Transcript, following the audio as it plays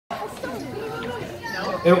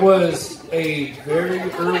It was a very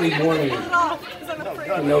early morning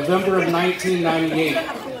in November of 1998.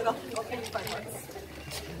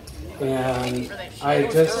 And I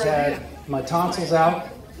just had my tonsils out.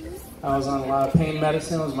 I was on a lot of pain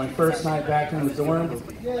medicine. It was my first night back in the dorm.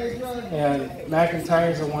 And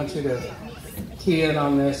McIntyre's, I want you to key in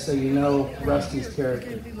on this so you know Rusty's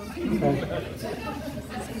character. Okay?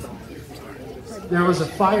 There was a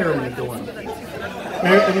fire in the dorm.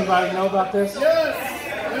 Anybody know about this?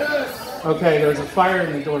 Yes. Okay, there was a fire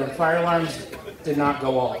in the dorm. Fire alarms did not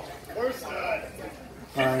go off.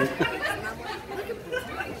 All right.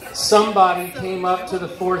 Somebody came up to the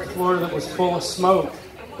 4th floor that was full of smoke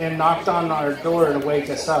and knocked on our door to wake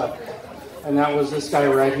us up. And that was this guy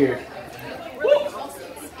right here.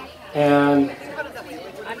 And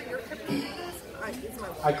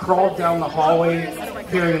I crawled down the hallway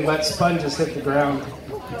hearing wet sponges hit the ground.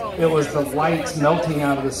 It was the lights melting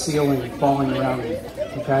out of the ceiling and falling around me.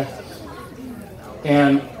 Okay?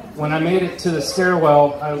 And when I made it to the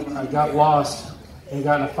stairwell, I got lost and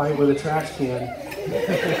got in a fight with a trash can.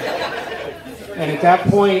 And at that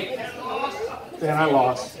point, then I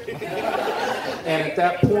lost. And at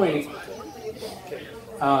that point,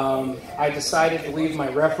 I decided to leave my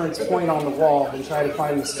reference point on the wall and try to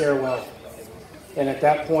find the stairwell. And at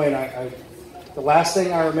that point, the last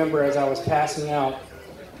thing I remember as I was passing out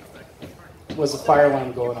was the fire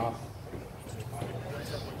alarm going off.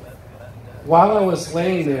 While I was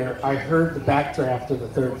laying there, I heard the backdraft of the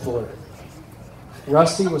 3rd floor.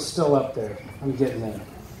 Rusty was still up there. I'm getting there.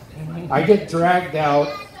 I get dragged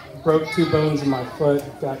out, broke 2 bones in my foot,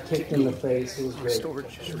 got kicked in the face. It was great.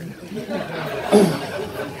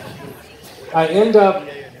 I end up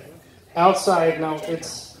outside. Now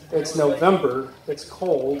it's November. It's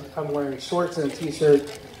cold. I'm wearing shorts and a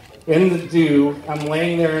t-shirt in the dew. I'm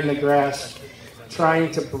laying there in the grass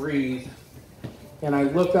trying to breathe. And I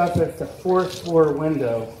look up at the 4th floor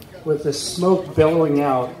window with the smoke billowing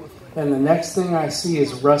out. And the next thing I see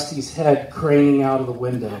is Rusty's head craning out of the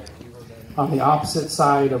window on the opposite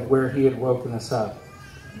side of where he had woken us up.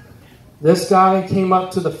 This guy came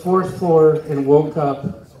up to the 4th floor and woke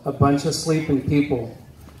up a bunch of sleeping people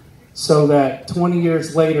so that 20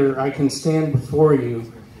 years later I can stand before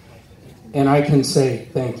you and I can say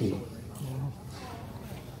thank you.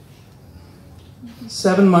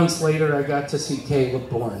 7 months later, I got to see Caleb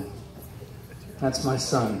born. That's my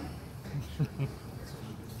son.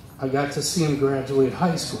 I got to see him graduate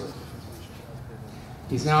high school.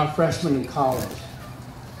 He's now a freshman in college.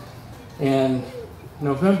 And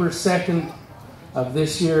November 2nd of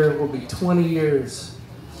this year will be 20 years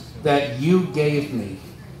that you gave me.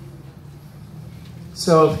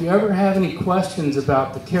 So if you ever have any questions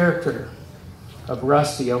about the character of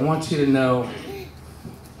Rusty, I want you to know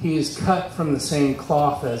he is cut from the same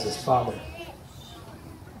cloth as his father.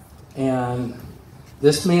 And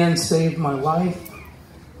this man saved my life.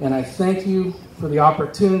 And I thank you for the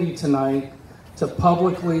opportunity tonight to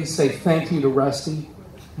publicly say thank you to Rusty.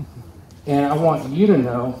 And I want you to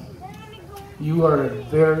know you are a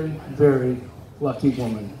very, very lucky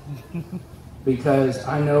woman. Because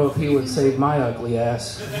I know if he would save my ugly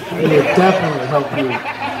ass, he would definitely help you.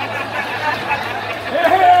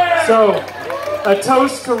 So, a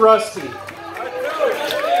toast to Rusty.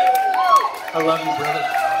 I love you, brother.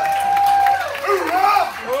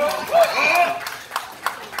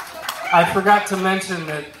 I forgot to mention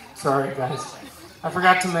that, sorry guys, I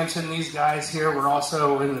forgot to mention these guys here were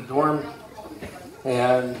also in the dorm,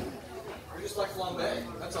 and we're just like flambe,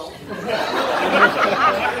 that's all.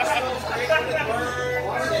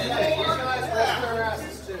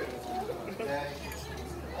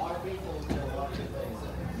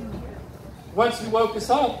 Once you woke us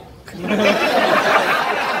up.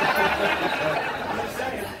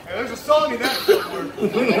 There's a song in that somewhere.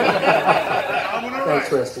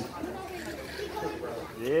 Thanks, Rusty.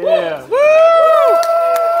 Yeah. Woo!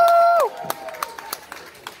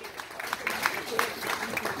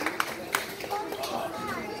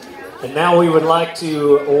 And now we would like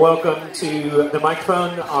to welcome to the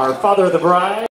microphone our father of the bride.